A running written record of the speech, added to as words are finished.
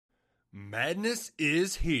Madness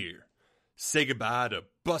is here. Say goodbye to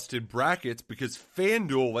busted brackets because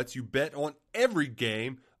FanDuel lets you bet on every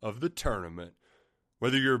game of the tournament.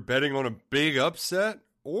 Whether you're betting on a big upset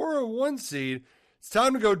or a one seed, it's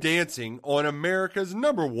time to go dancing on America's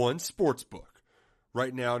 #1 sportsbook.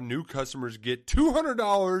 Right now, new customers get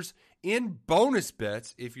 $200 in bonus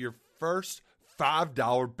bets if your first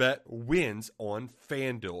 $5 bet wins on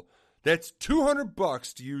FanDuel. That's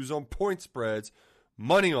 $200 to use on point spreads,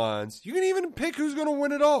 money lines. You can even pick who's going to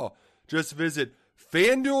win it all. Just visit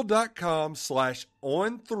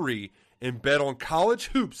FanDuel.com/on3 and bet on college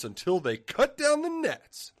hoops until they cut down the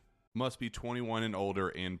nets. Must be 21 and older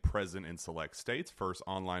and present in select states. First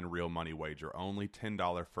online real money wager only.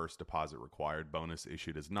 $10 first deposit required. Bonus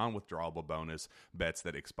issued as non-withdrawable bonus. Bets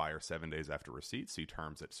that expire 7 days after receipt. See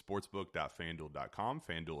terms at sportsbook.fanduel.com.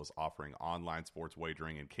 FanDuel is offering online sports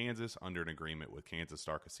wagering in Kansas under an agreement with Kansas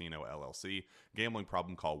Star Casino, LLC. Gambling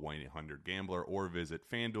problem? Call 1-800-GAMBLER or visit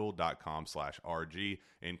fanduel.com/RG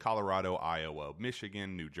in Colorado, Iowa,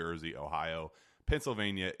 Michigan, New Jersey, Ohio,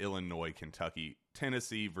 Pennsylvania, Illinois, Kentucky,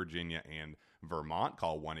 Tennessee, Virginia, and Vermont.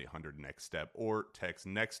 Call 1-800-NEXT-STEP or text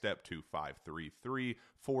NEXT-STEP to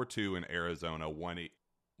 53342 in Arizona,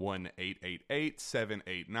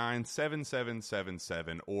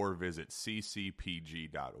 1-888-789-7777 or visit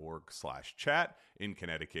ccpg.org/chat. In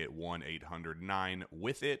Connecticut,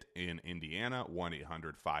 1-800-9-WITH-IT. In Indiana,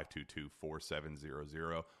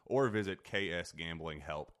 1-800-522-4700 or visit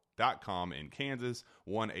ksgamblinghelp.com. In Kansas,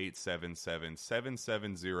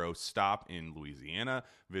 1-877-770-STOP in Louisiana.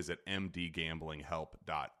 Visit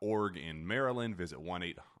mdgamblinghelp.org in Maryland. Visit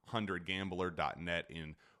 1-800-gambler.net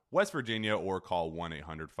in West Virginia or call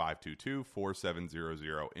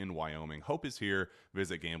 1-800-522-4700 in Wyoming. Hope is here.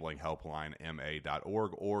 Visit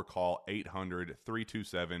gamblinghelplinema.org or call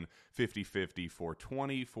 800-327-5050 for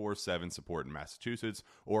 24/7 support in Massachusetts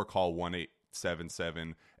or call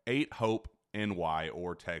 1-877-8-HOPE NY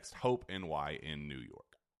or text Hope NY in New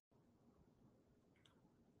York.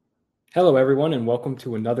 Hello, everyone, and welcome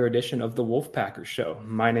to another edition of the Wolfpacker Show.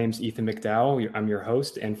 My name's Ethan McDowell. I'm your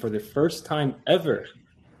host, and for the first time ever,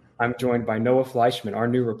 I'm joined by Noah Fleischman, our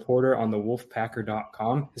new reporter on the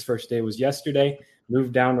Wolfpacker.com. His first day was yesterday,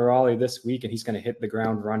 moved down to Raleigh this week, and he's going to hit the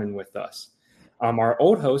ground running with us. Our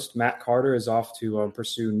old host, Matt Carter, is off to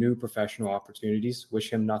pursue new professional opportunities.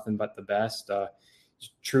 Wish him nothing but the best.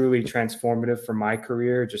 Truly transformative for my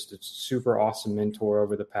career, just a super awesome mentor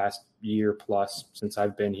over the past year plus since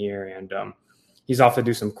I've been here. And he's off to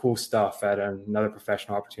do some cool stuff at another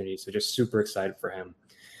professional opportunity. So just super excited for him.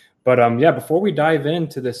 But before we dive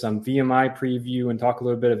into this VMI preview and talk a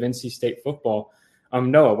little bit of NC State football,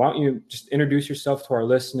 Noah, why don't you just introduce yourself to our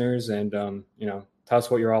listeners and, tell us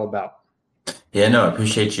what you're all about. Yeah, no, I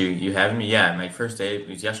appreciate you having me. Yeah, my first day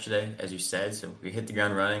was yesterday, as you said. So we hit the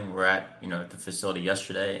ground running. We're at, at the facility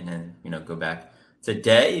yesterday and then, go back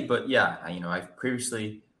today. But yeah, I've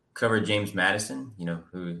previously covered James Madison,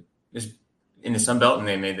 who is in the Sun Belt, and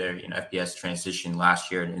they made their, FBS transition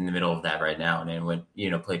last year in the middle of that right now. And then went,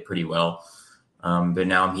 played pretty well. But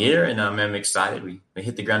now I'm here and I'm excited. We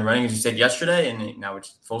hit the ground running, as you said, yesterday. And now we're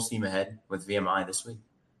full steam ahead with VMI this week.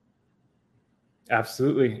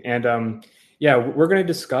 Absolutely. And we're going to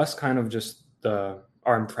discuss kind of just our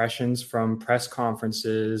impressions from press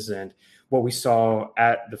conferences and what we saw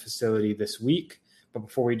at the facility this week. But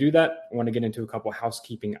before we do that, I want to get into a couple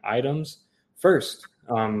housekeeping items. First,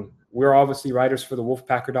 we're obviously writers for the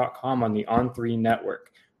Wolfpacker.com on the On3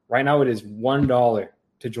 network. Right now, it is $1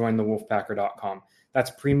 to join the Wolfpacker.com.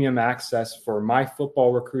 That's premium access for my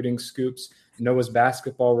football recruiting scoops, Noah's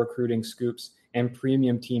basketball recruiting scoops, and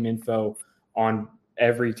premium team info on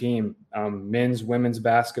every team, men's, women's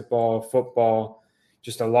basketball, football,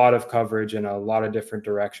 just a lot of coverage in a lot of different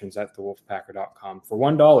directions at the Wolfpacker.com for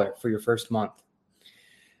 $1 for your first month.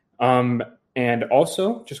 And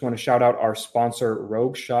also just want to shout out our sponsor,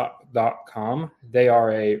 RogueShop.com. They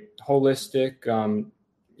are a holistic,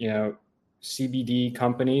 CBD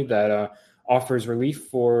company that offers relief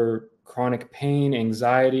for chronic pain,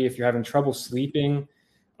 anxiety. If you're having trouble sleeping,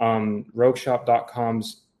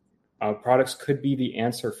 RogueShop.com's products could be the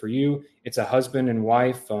answer for you. It's a husband and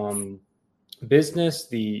wife business.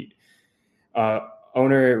 The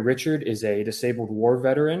owner, Richard, is a disabled war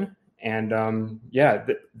veteran. And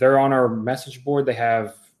they're on our message board.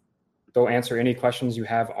 They'll answer any questions you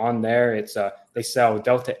have on there. They sell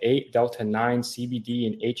Delta 8, Delta 9, CBD,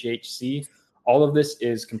 and HHC. All of this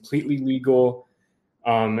is completely legal.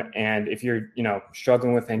 And if you're,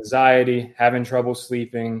 struggling with anxiety, having trouble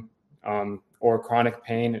sleeping, or chronic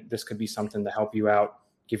pain, this could be something to help you out,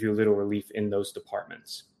 give you a little relief in those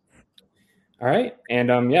departments. All right.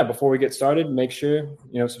 And before we get started, make sure,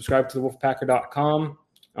 subscribe to the wolfpacker.com.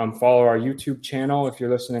 Follow our YouTube channel if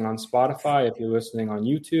you're listening on Spotify. If you're listening on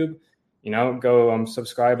YouTube, go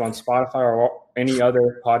subscribe on Spotify or any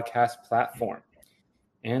other podcast platform.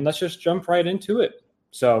 And let's just jump right into it.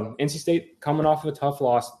 So NC State coming off of a tough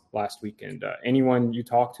loss last weekend. Anyone you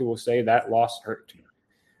talk to will say that loss hurt.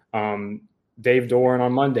 Dave Doran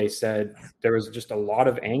on Monday said there was just a lot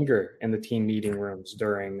of anger in the team meeting rooms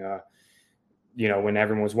during, when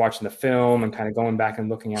everyone was watching the film and kind of going back and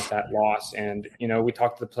looking at that loss. And, we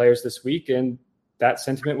talked to the players this week, and that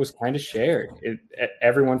sentiment was kind of shared.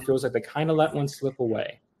 Everyone feels like they kind of let one slip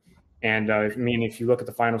away. And if you look at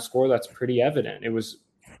the final score, that's pretty evident. It was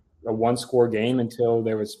a one-score game until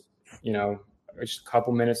there was, just a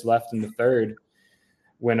couple minutes left in the third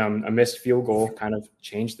when a missed field goal kind of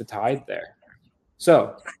changed the tide there.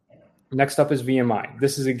 So next up is VMI.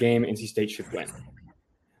 This is a game NC State should win.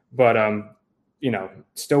 But,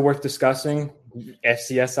 still worth discussing.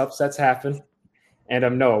 FCS upsets happen.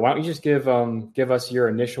 And Noah, why don't you just give us your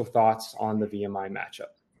initial thoughts on the VMI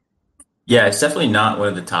matchup? Yeah, it's definitely not one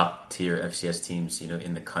of the top tier FCS teams,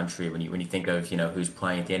 in the country when you think of, who's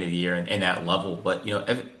playing at the end of the year and that level. But,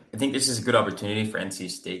 I think this is a good opportunity for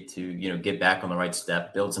NC State to, get back on the right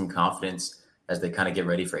step, build some confidence as they kind of get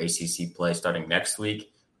ready for ACC play starting next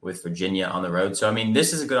week with Virginia on the road. So,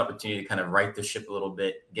 this is a good opportunity to kind of right the ship a little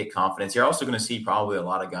bit, get confidence. You're also going to see probably a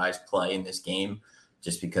lot of guys play in this game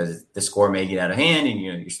just because the score may get out of hand and,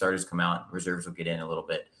 your starters come out, reserves will get in a little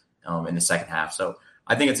bit in the second half. So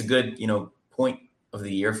I think it's a good, point of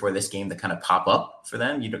the year for this game to kind of pop up for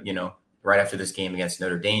them. Right after this game against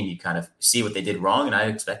Notre Dame, you kind of see what they did wrong. And I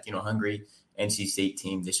expect, hungry NC State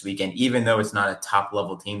team this weekend, even though it's not a top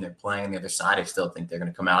level team they're playing on the other side, I still think they're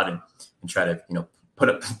going to come out and try to, put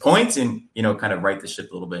up points and, kind of right the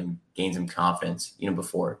ship a little bit and gain some confidence,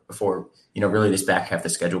 before, really this back half the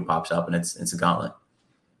schedule pops up and it's a gauntlet.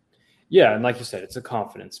 Yeah. And like you said, it's a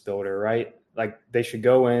confidence builder, right? Like they should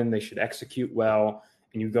go in, they should execute well.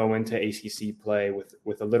 And you go into ACC play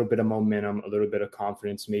with a little bit of momentum, a little bit of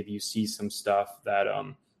confidence. Maybe you see some stuff that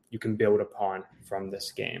you can build upon from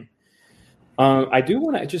this game. I do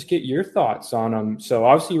want to just get your thoughts on so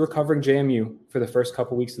obviously you were covering JMU for the first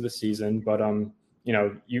couple weeks of the season, but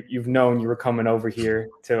you've known you were coming over here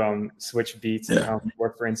to switch beats and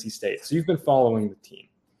work for NC State. So you've been following the team.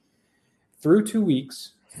 Through 2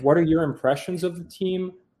 weeks, what are your impressions of the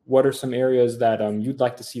team? What are some areas that you'd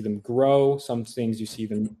like to see them grow? Some things you see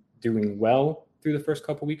them doing well through the first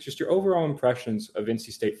couple of weeks? Just your overall impressions of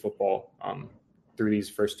NC State football through these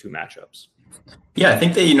first two matchups. Yeah, I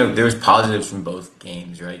think that, there was positives from both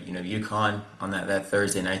games, right? UConn on that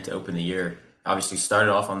Thursday night to open the year obviously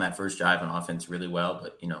started off on that first drive on offense really well,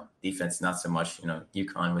 but, defense not so much.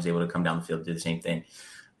 UConn was able to come down the field and do the same thing.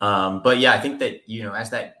 But yeah, I think that, as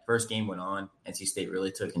that first game went on, NC State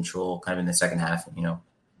really took control kind of in the second half,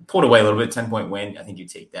 pulled away a little bit, 10-point win. I think you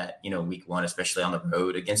take that, week one, especially on the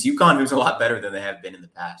road against UConn, who's a lot better than they have been in the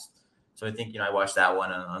past. So I think, I watched that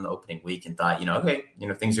one on the opening week and thought, okay,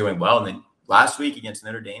 things are going well. And then last week against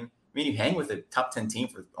Notre Dame, you hang with a top 10 team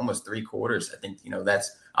for almost 3 quarters. I think,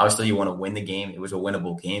 that's obviously you want to win the game. It was a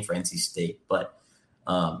winnable game for NC State, but,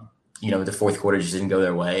 the fourth quarter just didn't go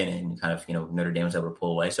their way and kind of, Notre Dame was able to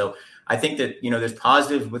pull away. So I think that, there's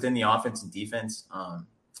positives within the offense and defense,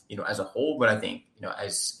 as a whole, but I think,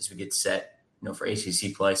 as we get set, for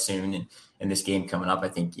ACC play soon and this game coming up, I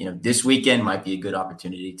think, this weekend might be a good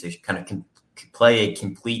opportunity to kind of play a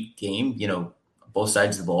complete game. Both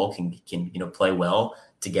sides of the ball can play well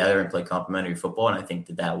together and play complementary football. And I think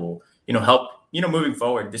that will, help, moving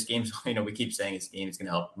forward. This game's, we keep saying this game is going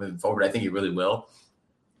to help moving forward. I think it really will,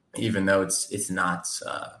 even though it's not,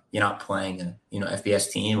 you're not playing a,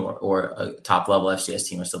 FBS team or a top level FCS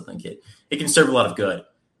team. I still think it can serve a lot of good.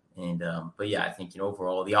 And, but yeah, I think,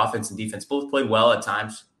 overall the offense and defense both played well at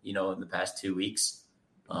times, in the past 2 weeks.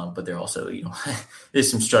 But they're also,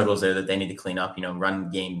 there's some struggles there that they need to clean up.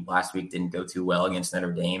 Run game last week didn't go too well against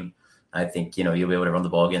Notre Dame. I think, you'll be able to run the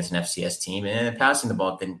ball against an FCS team, and passing the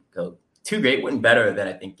ball didn't go too great. Went better than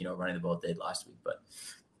I think, running the ball did last week. But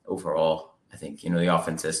overall, I think, the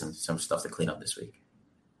offense has some stuff to clean up this week.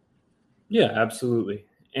 Yeah, absolutely.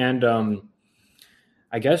 And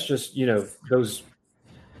I guess just, those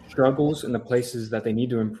struggles in the places that they need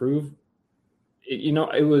to improve.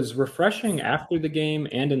 It was refreshing after the game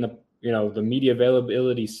and in the, the media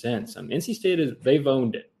availability since. NC State they've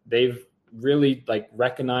owned it. They've really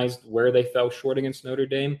recognized where they fell short against Notre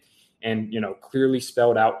Dame and, clearly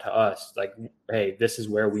spelled out to us, hey, this is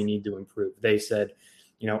where we need to improve. They said,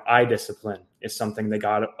 eye discipline is something they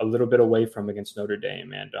got a little bit away from against Notre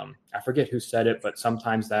Dame. And I forget who said it, but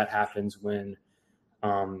sometimes that happens when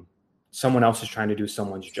someone else is trying to do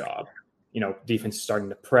someone's job. Defense is starting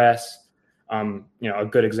to press. A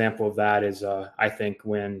good example of that is I think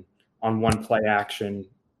when on one play action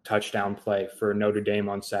touchdown play for Notre Dame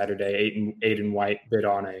on Saturday, Aiden White bid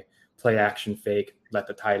on a play action fake, let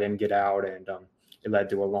the tight end get out, and it led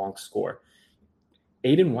to a long score.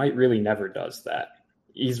 Aiden White really never does that.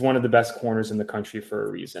 He's one of the best corners in the country for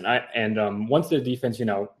a reason. Once the defense,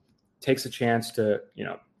 takes a chance to,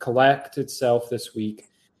 collect itself this week,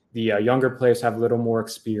 the younger players have a little more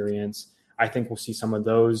experience. I think we'll see some of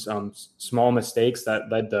those small mistakes that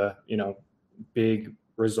led to, big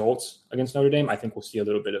results against Notre Dame. I think we'll see a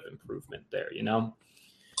little bit of improvement there,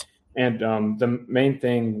 And the main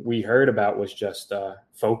thing we heard about was just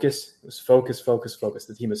focus. It was focus.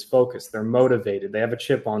 The team is focused. They're motivated. They have a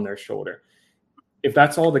chip on their shoulder. If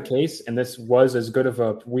that's all the case, and this was as good of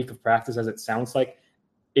a week of practice as it sounds like,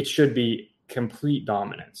 it should be complete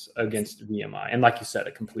dominance against VMI. And like you said,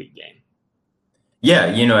 a complete game. Yeah,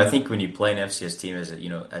 I think when you play an FCS team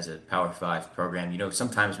as a Power 5 program,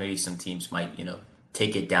 sometimes maybe some teams might,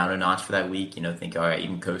 take it down a notch for that week, think, all right, you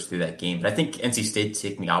can coast through that game. But I think NC State's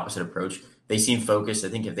taking the opposite approach. They seem focused. I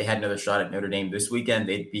think if they had another shot at Notre Dame this weekend,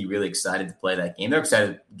 they'd be really excited to play that game. They're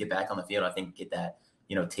excited to get back on the field. I think get that,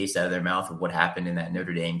 taste out of their mouth of what happened in that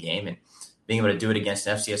Notre Dame game. And being able to do it against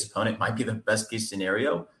an FCS opponent might be the best case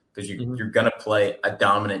scenario because you're going to play a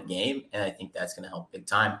dominant game. And I think that's going to help big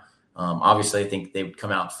time. Obviously, I think they would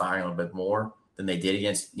come out firing a little bit more than they did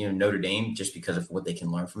against Notre Dame just because of what they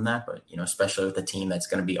can learn from that. But, especially with a team that's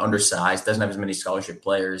going to be undersized, doesn't have as many scholarship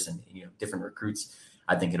players and, different recruits,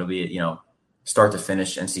 I think it'll be, start to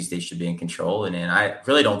finish, NC State should be in control. And I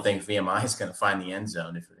really don't think VMI is going to find the end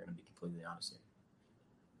zone if we're going to be completely honest.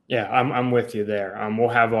 Yeah, I'm with you there. We'll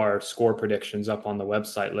have our score predictions up on the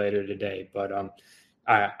website later today, but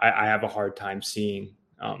I have a hard time seeing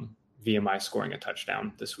VMI scoring a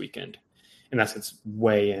touchdown this weekend, unless it's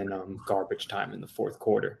way in garbage time in the fourth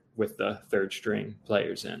quarter with the third string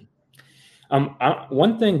players in.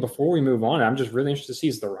 One thing before we move on, I'm just really interested to see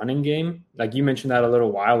is the running game. Like you mentioned that a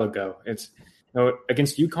little while ago. It's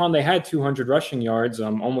against UConn, they had 200 rushing yards.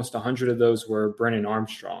 Almost 100 of those were Brennan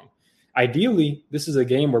Armstrong. Ideally, this is a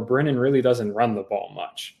game where Brennan really doesn't run the ball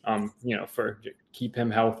much, for keep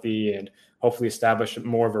him healthy and hopefully establish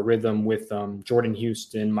more of a rhythm with Jordan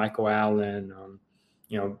Houston, Michael Allen,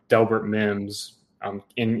 Delbert Mims, and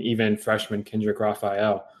even freshman Kendrick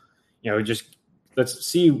Raphael. Just let's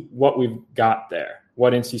see what we've got there,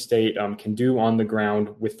 what NC State can do on the ground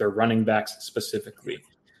with their running backs specifically.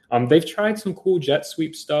 They've tried some cool jet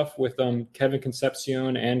sweep stuff with Kevin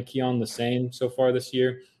Concepcion and Keon Lassane so far this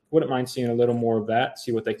year. Wouldn't mind seeing a little more of that,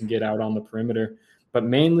 see what they can get out on the perimeter. But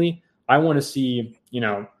mainly, I want to see,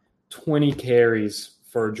 20 carries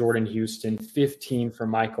for Jordan Houston, 15 for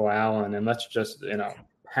Michael Allen, and let's just,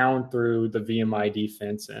 pound through the VMI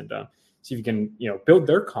defense and see if you can, build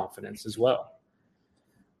their confidence as well.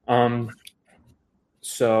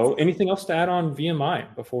 So anything else to add on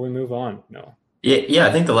VMI before we move on? No. Yeah.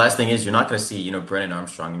 I think the last thing is you're not going to see, Brennan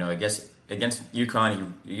Armstrong. I guess against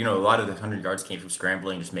UConn, a lot of the 100 yards came from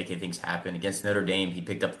scrambling, just making things happen. Against Notre Dame, he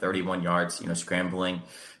picked up 31 yards, scrambling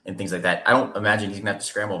and things like that. I don't imagine he's going to have to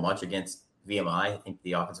scramble much against VMI. I think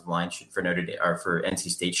the offensive line for Notre Dame or for NC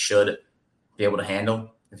State should be able to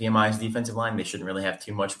handle VMI's defensive line. They shouldn't really have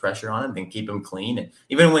too much pressure on him. They can keep him clean. And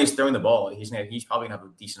even when he's throwing the ball, he's probably going to have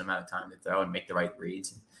a decent amount of time to throw and make the right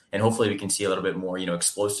reads. And hopefully we can see a little bit more,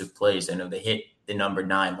 explosive plays. I know they hit the number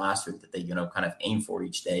 9 last week that they, kind of aim for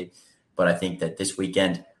each day. But I think that this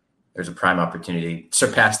weekend there's a prime opportunity to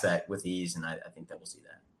surpass that with ease, and I think that we'll see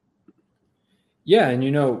that. Yeah,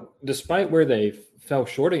 and, despite where they fell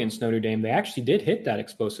short against Notre Dame, they actually did hit that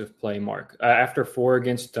explosive play mark. After 4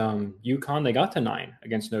 against UConn, they got to 9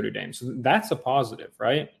 against Notre Dame. So that's a positive,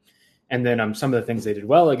 right? And then some of the things they did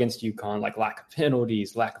well against UConn, like lack of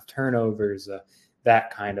penalties, lack of turnovers,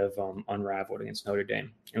 that kind of unraveled against Notre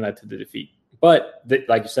Dame and led to the defeat. But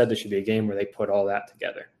like you said, this should be a game where they put all that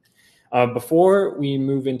together. Before we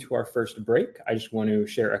move into our first break, I just want to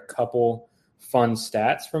share a couple fun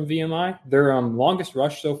stats from VMI. Their longest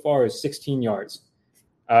rush so far is 16 yards.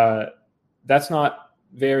 That's not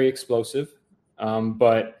very explosive, and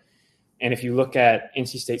if you look at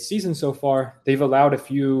NC State's season so far, they've allowed a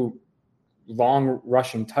few long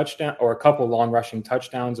rushing touchdowns or a couple long rushing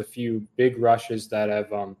touchdowns, a few big rushes that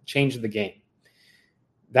have changed the game.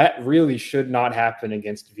 That really should not happen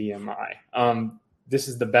against VMI. This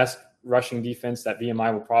is the best rushing defense that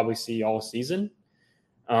VMI will probably see all season.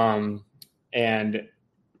 And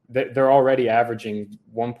they're already averaging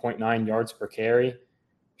 1.9 yards per carry.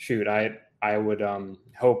 Shoot, I would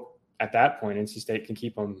hope at that point NC State can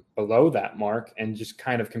keep them below that mark and just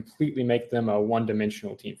kind of completely make them a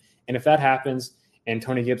one-dimensional team. And if that happens and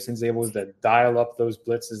Tony Gibson's able to dial up those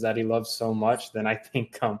blitzes that he loves so much, then I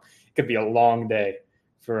think it could be a long day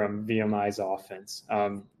for VMI's offense.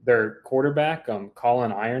 Their quarterback,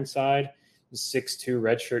 Colin Ironside, 6'2",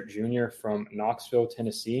 redshirt junior from Knoxville,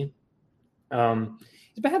 Tennessee.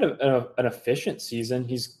 He's had an efficient season.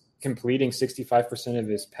 He's completing 65% of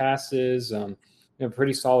his passes.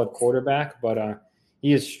 Pretty solid quarterback, but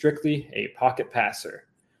he is strictly a pocket passer.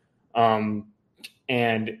 And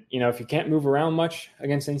if you can't move around much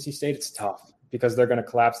against NC State, it's tough because they're going to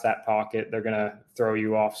collapse that pocket. They're going to throw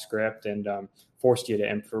you off script and force you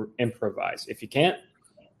to improvise. If you can't,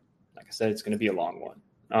 like I said, it's going to be a long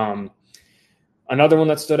one. Another one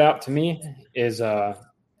that stood out to me is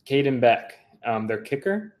Caden Beck, their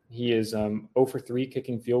kicker. He is 0 for 3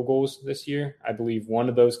 kicking field goals this year. I believe one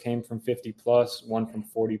of those came from 50+, one from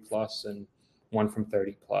 40+, and one from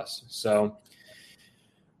 30+. So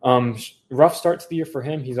rough start to the year for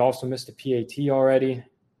him. He's also missed a PAT already.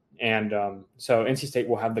 And so NC State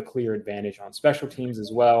will have the clear advantage on special teams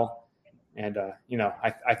as well. And,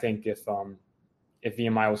 I think if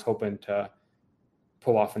VMI was hoping to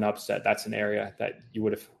pull off an upset, that's an area that you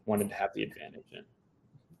would have wanted to have the advantage in.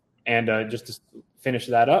 And just to finish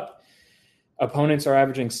that up, opponents are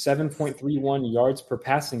averaging 7.31 yards per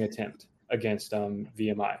passing attempt against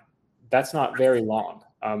VMI. That's not very long.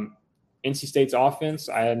 NC State's offense,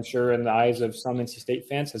 I am sure in the eyes of some NC State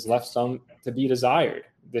fans, has left some to be desired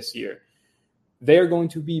this year. They are going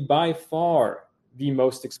to be by far the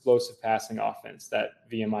most explosive passing offense that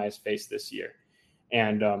VMI has faced this year.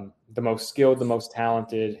 And the most skilled, the most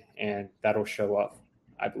talented, and that'll show up,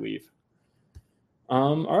 I believe.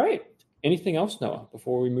 All right. Anything else, Noah,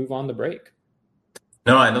 before we move on to break?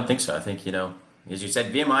 No, I don't think so. I think, as you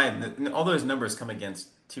said, VMI, all those numbers come against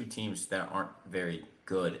two teams that aren't very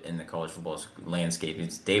good in the college football landscape.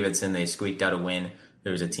 It's Davidson. They squeaked out a win.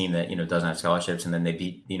 There was a team that, doesn't have scholarships, and then they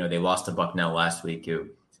beat, they lost to Bucknell last week.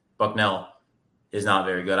 Bucknell is not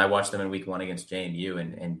very good. I watched them in week 1 against JMU,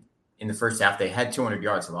 and in the first half, they had 200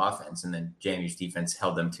 yards of offense, and then JMU's defense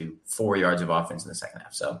held them to 4 yards of offense in the second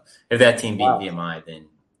half. So if that team beat VMI, then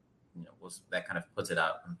that kind of puts it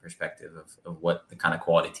out in perspective of what the kind of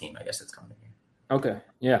quality team, I guess, that's coming here. Okay.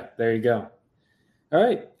 Yeah, there you go. All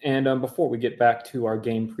right. And before we get back to our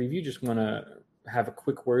game preview, just want to have a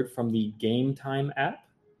quick word from the Game Time app.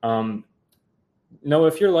 Noah,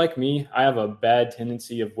 if you're like me, I have a bad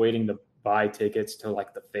tendency of waiting to buy tickets till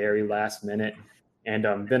like the very last minute. And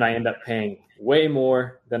then I end up paying way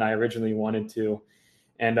more than I originally wanted to.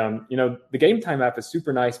 And, the Game Time app is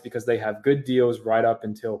super nice because they have good deals right up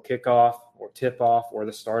until kickoff or tip-off or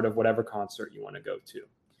the start of whatever concert you want to go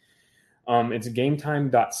to. It's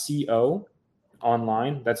gametime.co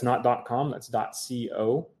online. That's not .com, that's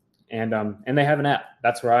 .co. And they have an app.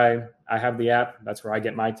 That's where I have the app. That's where I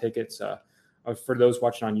get my tickets. For those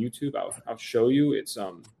watching on YouTube, I'll show you. It's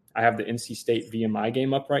I have the NC State VMI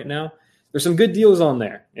game up right now. There's some good deals on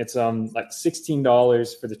there. It's like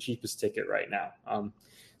 $16 for the cheapest ticket right now.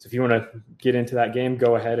 So if you want to get into that game,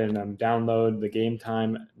 go ahead and download the Game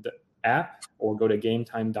Time app or go to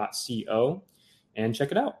gametime.co and check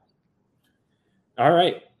it out. All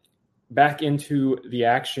right, back into the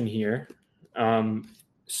action here.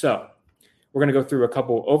 So we're going to go through a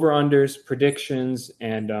couple over-unders, predictions,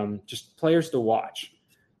 and just players to watch.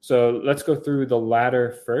 So let's go through the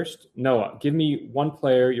latter first. Noah, give me one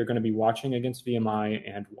player you're going to be watching against VMI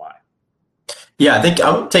and why. Yeah, I think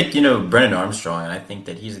I would take, Brennan Armstrong, and I think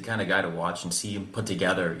that he's the kind of guy to watch and see him put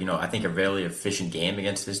together, I think a really efficient game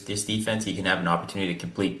against this defense. He can have an opportunity to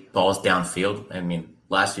complete balls downfield. I mean,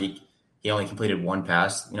 last week he only completed one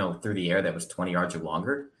pass, through the air that was 20 yards or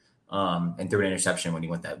longer, and threw an interception when he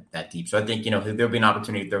went that deep. So I think, there'll be an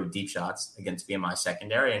opportunity to throw deep shots against VMI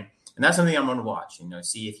secondary, and that's something I'm going to watch,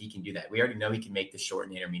 see if he can do that. We already know he can make the short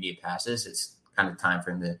and intermediate passes. It's kind of time for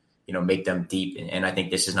him to, make them deep. And I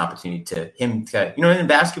think this is an opportunity to him to, in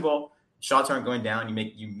basketball, shots aren't going down.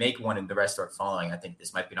 You make one and the rest start falling. I think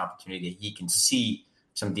this might be an opportunity that he can see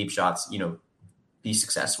some deep shots, be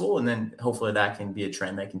successful. And then hopefully that can be a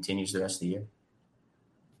trend that continues the rest of the year.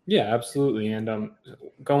 Yeah, absolutely. And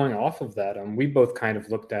going off of that, we both kind of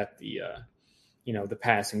looked at the, the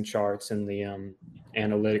passing charts and the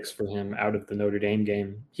analytics for him out of the Notre Dame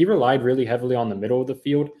game. He relied really heavily on the middle of the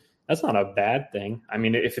field. That's not a bad thing. I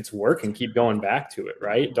mean, if it's working, keep going back to it,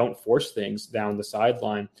 right? Don't force things down the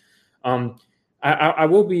sideline. I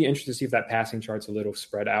will be interested to see if that passing chart's a little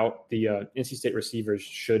spread out. The NC State receivers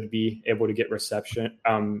should be able to get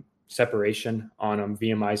separation on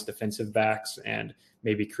VMI's defensive backs and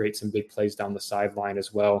maybe create some big plays down the sideline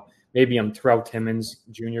as well. Maybe Terrell Timmons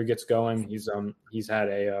Jr. gets going. He's had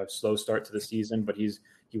a slow start to the season, but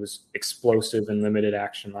he was explosive in limited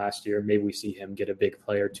action last year. Maybe we see him get a big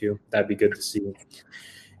play or two. That'd be good to see.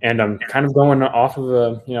 And I'm kind of going off of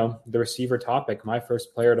the receiver topic. My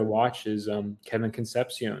first player to watch is Kevin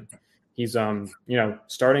Concepcion. He's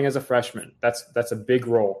starting as a freshman. That's a big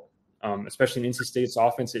role, especially in NC State's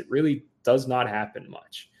offense. It really does not happen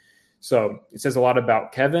much. So it says a lot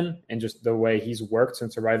about Kevin and just the way he's worked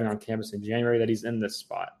since arriving on campus in January that he's in this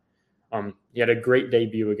spot. He had a great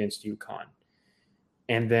debut against UConn.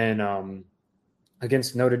 And then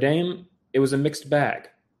against Notre Dame, it was a mixed bag.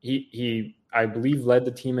 He I believe, led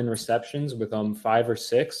the team in receptions with 5 or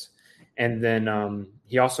 6. And then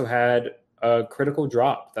he also had a critical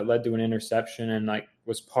drop that led to an interception and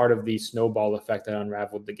was part of the snowball effect that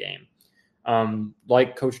unraveled the game.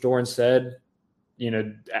 Like Coach Doran said,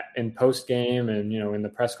 in post game and, in the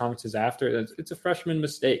press conferences after, it's a freshman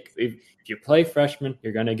mistake. If you play freshman,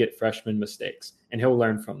 you're going to get freshman mistakes, and he'll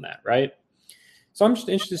learn from that. Right. So I'm just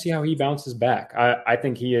interested to see how he bounces back. I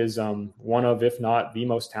think he is one of, if not the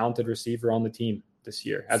most talented receiver on the team this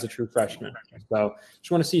year as a true freshman. So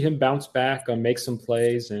just want to see him bounce back, make some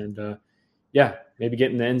plays, and maybe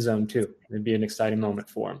get in the end zone too. It'd be an exciting moment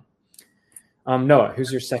for him. Noah,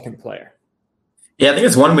 who's your second player? Yeah, I think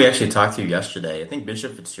it's one we actually talked to yesterday. I think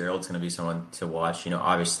Bishop Fitzgerald's going to be someone to watch.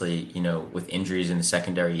 Obviously, with injuries in the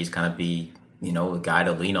secondary, he's kind of be, a guy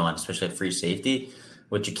to lean on, especially at free safety.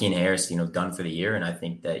 What Jakeem Harris, done for the year. And I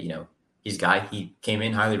think that, he came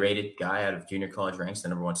in highly rated guy out of junior college ranks, the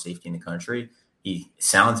number 1 safety in the country. He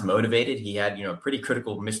sounds motivated. He had, a pretty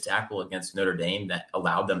critical missed tackle against Notre Dame that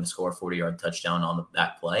allowed them to score a 40-yard touchdown on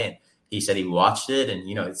that play. And he said he watched it and,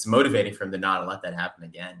 it's motivating for him to not let that happen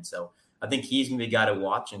again. So I think he's going to be a guy to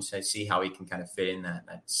watch and see how he can kind of fit in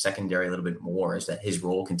that secondary a little bit more as that his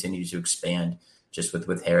role continues to expand just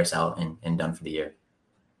with Harris out and done for the year.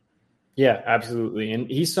 Yeah, absolutely.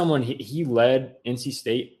 And he's someone, he led NC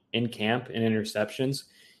State in camp in interceptions.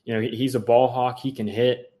 He's a ball hawk. He can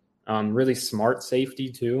hit, really smart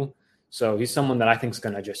safety too. So he's someone that I think is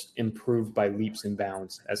going to just improve by leaps and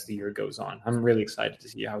bounds as the year goes on. I'm really excited to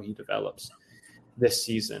see how he develops this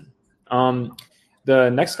season. The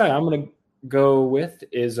next guy I'm going to go with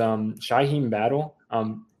is Shaheem Battle.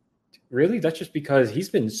 Really, that's just because he's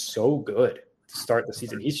been so good to start the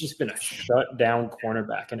season. He's just been a shutdown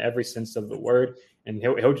cornerback in every sense of the word, and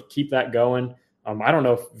he'll keep that going. I don't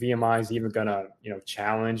know if VMI is even gonna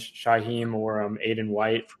challenge Shaheem or Aiden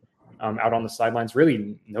White out on the sidelines.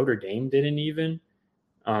 Really, Notre Dame didn't even.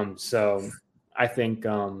 So I think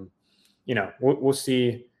we'll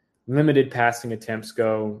see limited passing attempts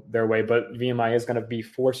go their way, but VMI is going to be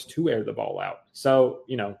forced to air the ball out. So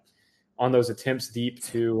on those attempts deep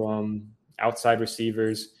to outside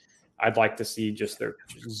receivers, I'd like to see just their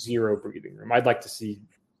zero breathing room. I'd like to see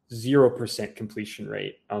 0% completion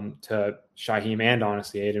rate to Shaheem and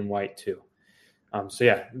honestly Aiden White too.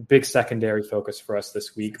 Big secondary focus for us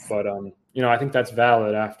this week. But I think that's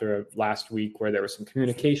valid after last week where there were some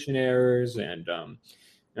communication errors and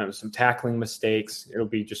some tackling mistakes. It'll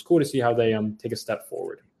be just cool to see how they take a step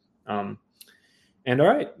forward. And all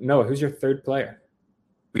right, Noah, who's your third player?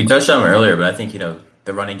 We touched on him earlier, but I think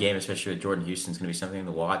the running game, especially with Jordan Houston, is going to be something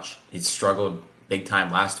to watch. He struggled big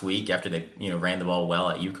time last week after they ran the ball well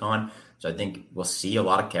at UConn. So I think we'll see a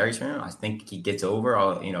lot of carries from him. I think he gets over.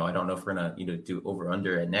 I don't know if we're going to do over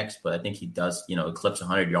under at next, but I think he does eclipse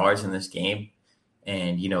 100 yards in this game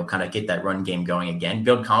and kind of get that run game going again.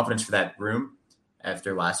 Build confidence for that room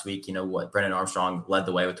after last week. Brennan Armstrong led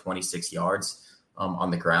the way with 26 yards on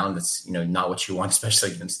the ground. That's not what you want,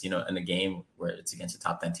 especially against in a game where it's against a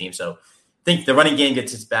top 10 team. So I think the running game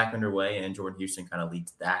gets its back underway, and Jordan Houston kind of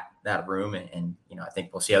leads that room. And I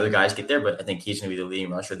think we'll see other guys get there, but I think he's going to be the leading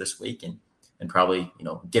rusher this week and probably,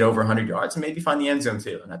 get over 100 yards and maybe find the end zone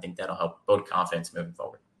too. And I think that'll help build confidence moving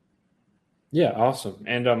forward. Yeah, awesome.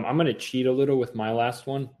 And I'm going to cheat a little with my last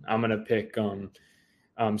one. I'm going to pick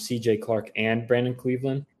CJ Clark and Brandon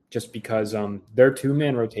Cleveland just because their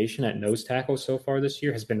two-man rotation at nose tackle so far this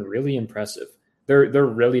year has been really impressive. They're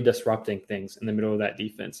really disrupting things in the middle of that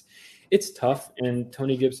defense. It's tough in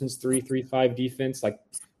Tony Gibson's 3-3-5 defense.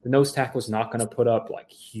 The nose tackle is not going to put up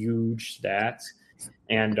huge stats.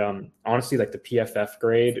 And honestly, the PFF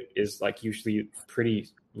grade is usually pretty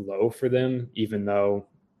low for them, even though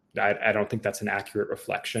I don't think that's an accurate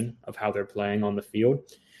reflection of how they're playing on the field.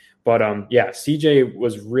 But CJ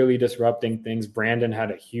was really disrupting things. Brandon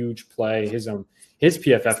had a huge play. His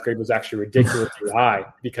PFF grade was actually ridiculously high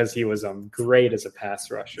because he was great as a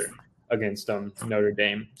pass rusher against Notre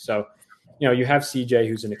Dame. So, you have CJ,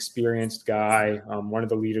 who's an experienced guy, one of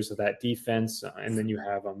the leaders of that defense, and then you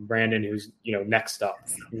have Brandon, who's next up.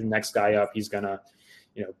 He's the next guy up. He's gonna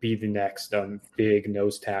be the next big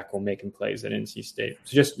nose tackle making plays at NC State.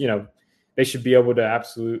 So just they should be able to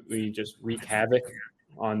absolutely just wreak havoc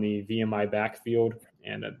on the VMI backfield,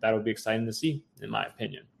 and that'll be exciting to see, in my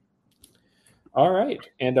opinion. All right,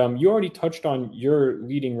 and you already touched on your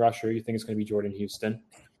leading rusher. You think it's going to be Jordan Houston.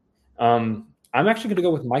 I'm actually going to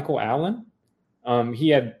go with Michael Allen. He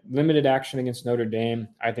had limited action against Notre Dame.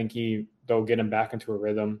 I think they'll get him back into a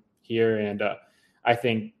rhythm here, and I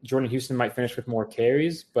think Jordan Houston might finish with more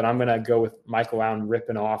carries, but I'm going to go with Michael Allen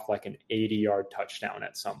ripping off like an 80-yard touchdown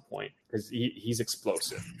at some point because he's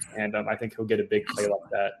explosive, and I think he'll get a big play like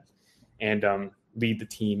that and lead the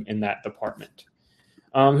team in that department.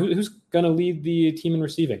 Who's going to lead the team in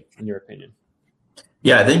receiving, in your opinion?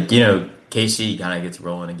 Yeah, I think, Casey kind of gets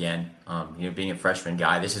rolling again. Being a freshman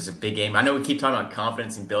guy, this is a big game. I know we keep talking about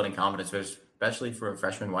confidence and building confidence, but especially for a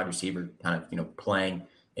freshman wide receiver kind of, playing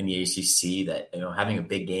in the ACC, that, having a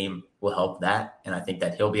big game will help that. And I think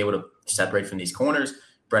that he'll be able to separate from these corners.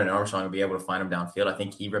 Brendan Armstrong will be able to find him downfield. I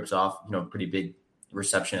think he rips off, pretty big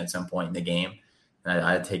reception at some point in the game. And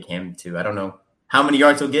I'd take him to, I don't know how many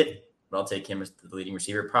yards he'll get, but I'll take him as the leading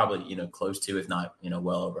receiver, probably, close to, if not,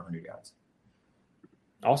 well over 100 yards.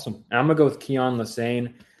 Awesome. And I'm going to go with Keon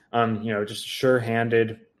Lassane. Just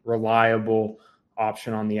sure-handed, reliable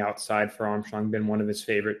option on the outside for Armstrong. Been one of his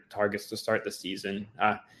favorite targets to start the season.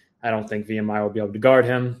 I don't think VMI will be able to guard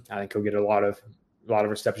him. I think he'll get a lot of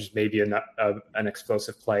receptions, maybe an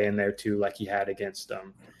explosive play in there too, like he had against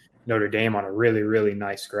Notre Dame on a really, really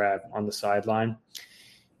nice grab on the sideline.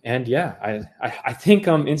 And I think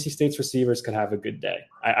NC State's receivers could have a good day.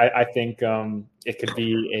 I think it could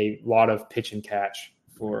be a lot of pitch and catch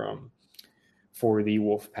for the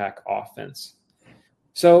Wolfpack offense.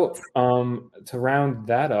 So to round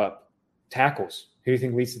that up, tackles. Who do you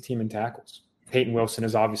think leads the team in tackles? Peyton Wilson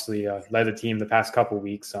has obviously led the team the past couple of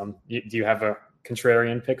weeks. Do you have a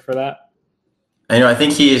contrarian pick for that? I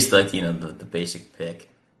think he is like the basic pick.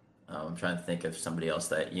 I'm trying to think of somebody else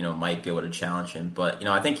that might be able to challenge him, but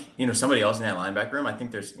I think somebody else in that linebacker room. I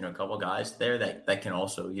think there's a couple guys there that can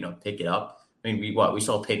also pick it up. I mean, we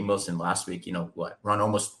saw Peyton Wilson last week. Run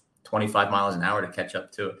almost 25 miles an hour to catch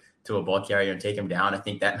up to a ball carrier and take him down. I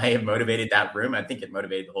think that may have motivated that room. I think it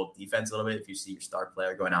motivated the whole defense a little bit if you see your star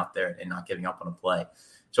player going out there and not giving up on a play.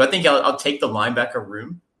 So I think I'll take the linebacker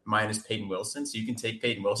room minus Peyton Wilson. So you can take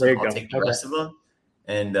Peyton Wilson. I'll take the rest of them,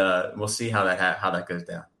 and we'll see how that goes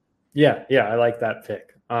down. Yeah, I like that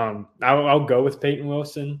pick. I'll go with Peyton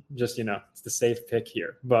Wilson. Just it's the safe pick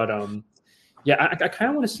here. But I kind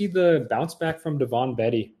of want to see the bounce back from Devon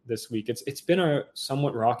Betty this week. It's been a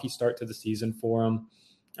somewhat rocky start to the season for him.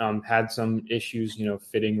 Had some issues,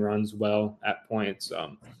 fitting runs well at points.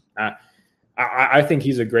 I think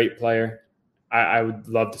he's a great player. I would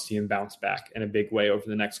love to see him bounce back in a big way over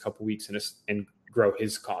the next couple weeks and grow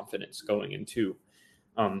his confidence going into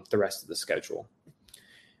the rest of the schedule.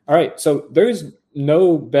 All right, so there's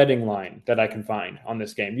no betting line that I can find on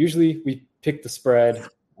this game. Usually we pick the spread.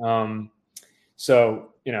 And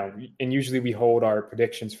usually we hold our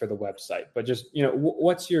predictions for the website, but just,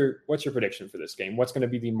 what's your prediction for this game? What's going to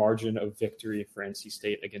be the margin of victory for NC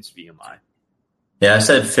State against VMI? Yeah, I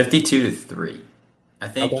said 52-3. I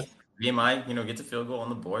think VMI, gets a field goal on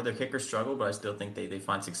the board. Their kickers struggle, but I still think they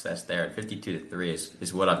find success there. 52-3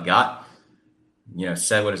 is what I've got.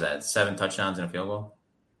 Said, what is that? 7 touchdowns and a field goal.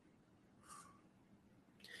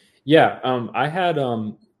 Yeah. I had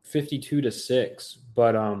 52-6,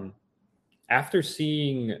 but after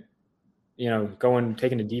seeing,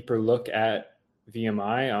 taking a deeper look at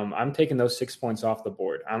VMI, I'm taking those 6 points off the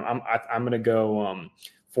board. I'm going to go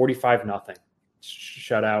 45-0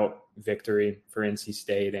 shutout victory for NC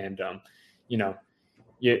State. And,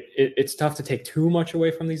 it's tough to take too much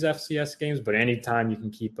away from these FCS games, but anytime you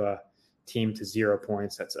can keep a team to 0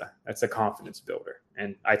 points, that's a confidence builder.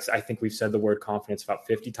 And I think we've said the word confidence about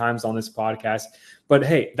 50 times on this podcast, but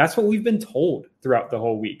hey, that's what we've been told throughout the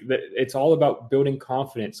whole week, that it's all about building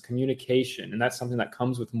confidence, communication. And that's something that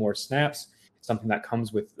comes with more snaps, something that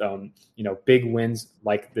comes with, big wins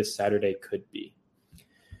like this Saturday could be.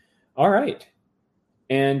 All right.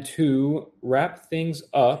 And to wrap things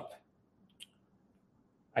up,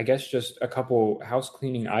 I guess just a couple house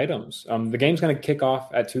cleaning items. The game's going to kick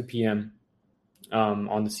off at 2 p.m.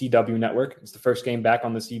 On the CW network. It's the first game back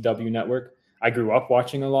on the CW network. I grew up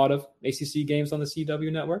watching a lot of ACC games on the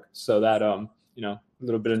CW network, so that a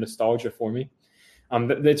little bit of nostalgia for me.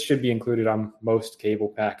 That should be included on most cable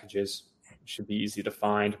packages. It should be easy to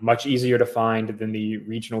find, much easier to find than the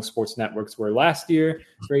regional sports networks were last year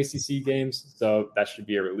for ACC games. So that should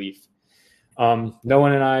be a relief.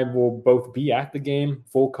 Noah and I will both be at the game,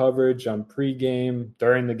 full coverage on pregame,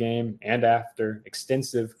 during the game, and after,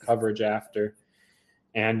 extensive coverage after.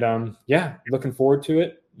 And looking forward to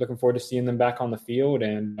it. Looking forward to seeing them back on the field.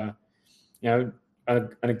 And, and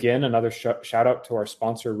again, another shout out to our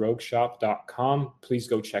sponsor, rogueshop.com. Please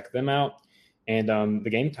go check them out. And the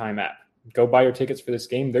Game Time app. Go buy your tickets for this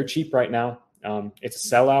game. They're cheap right now. It's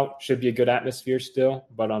a sellout. Should be a good atmosphere still.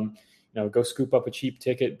 But, go scoop up a cheap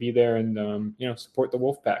ticket, be there, and, support the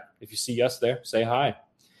Wolfpack. If you see us there, say hi.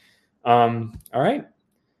 All right.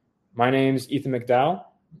 My name's Ethan McDowell.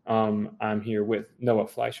 I'm here with Noah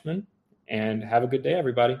Fleischman. And have a good day,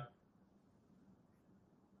 everybody.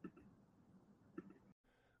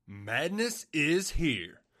 Madness is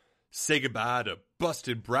here. Say goodbye to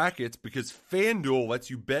busted brackets because FanDuel lets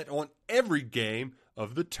you bet on every game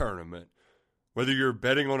of the tournament. Whether you're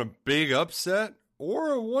betting on a big upset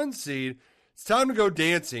or a one seed, it's time to go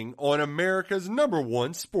dancing on America's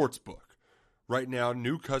 #1 sportsbook. Right now,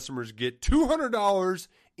 new customers get $200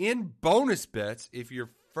 in bonus bets if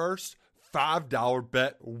your first $5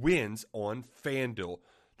 bet wins on FanDuel.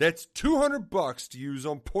 That's $200 to use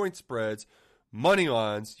on point spreads, money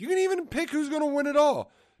lines. You can even pick who's going to win it all.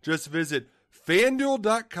 Just visit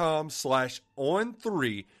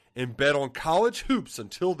FanDuel.com/on3 and bet on college hoops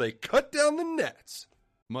until they cut down the nets.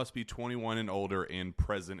 Must be 21 and older and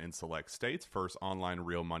present in select states. First online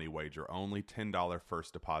real money wager only. $10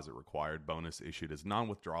 first deposit required. Bonus issued as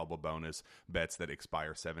non-withdrawable bonus. Bets that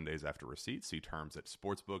expire 7 days after receipt. See terms at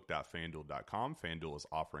sportsbook.fanduel.com. FanDuel is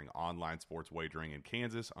offering online sports wagering in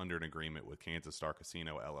Kansas under an agreement with Kansas Star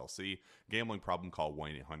Casino LLC. Gambling problem? Call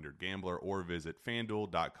 1-800-GAMBLER or visit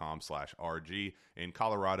fanduel.com/RG. In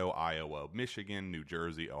Colorado, Iowa, Michigan, New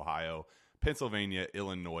Jersey, Ohio, Pennsylvania,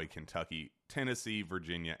 Illinois, Kentucky, Tennessee,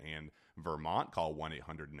 Virginia, and Vermont. Call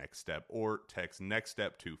 1-800-NEXT-STEP or text NEXT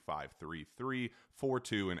STEP to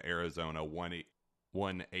 53342. In Arizona,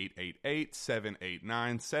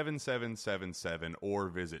 1-888-789-7777 or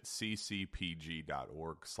visit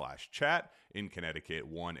ccpg.org/chat. In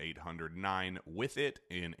Connecticut, 1-800-9-WITH-IT.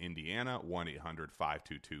 In Indiana,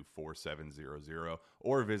 1-800-522-4700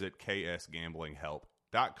 or visit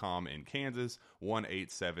ksgamblinghelp.com. In Kansas,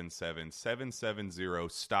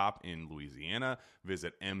 1-877-770-STOP. In Louisiana,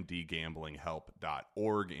 visit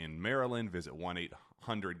mdgamblinghelp.org. In Maryland, visit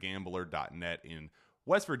 1-800-gambler.net. In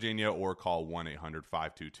West Virginia, or call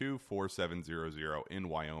 1-800-522-4700. In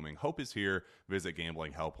Wyoming, Hope is here. Visit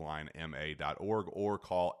gamblinghelplinema.org or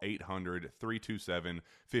call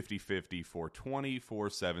 800-327-5050 for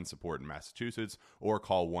 24/7 support in Massachusetts, or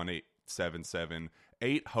call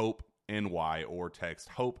 1-877-8-HOPE NY or text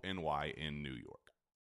HOPE NY in New York.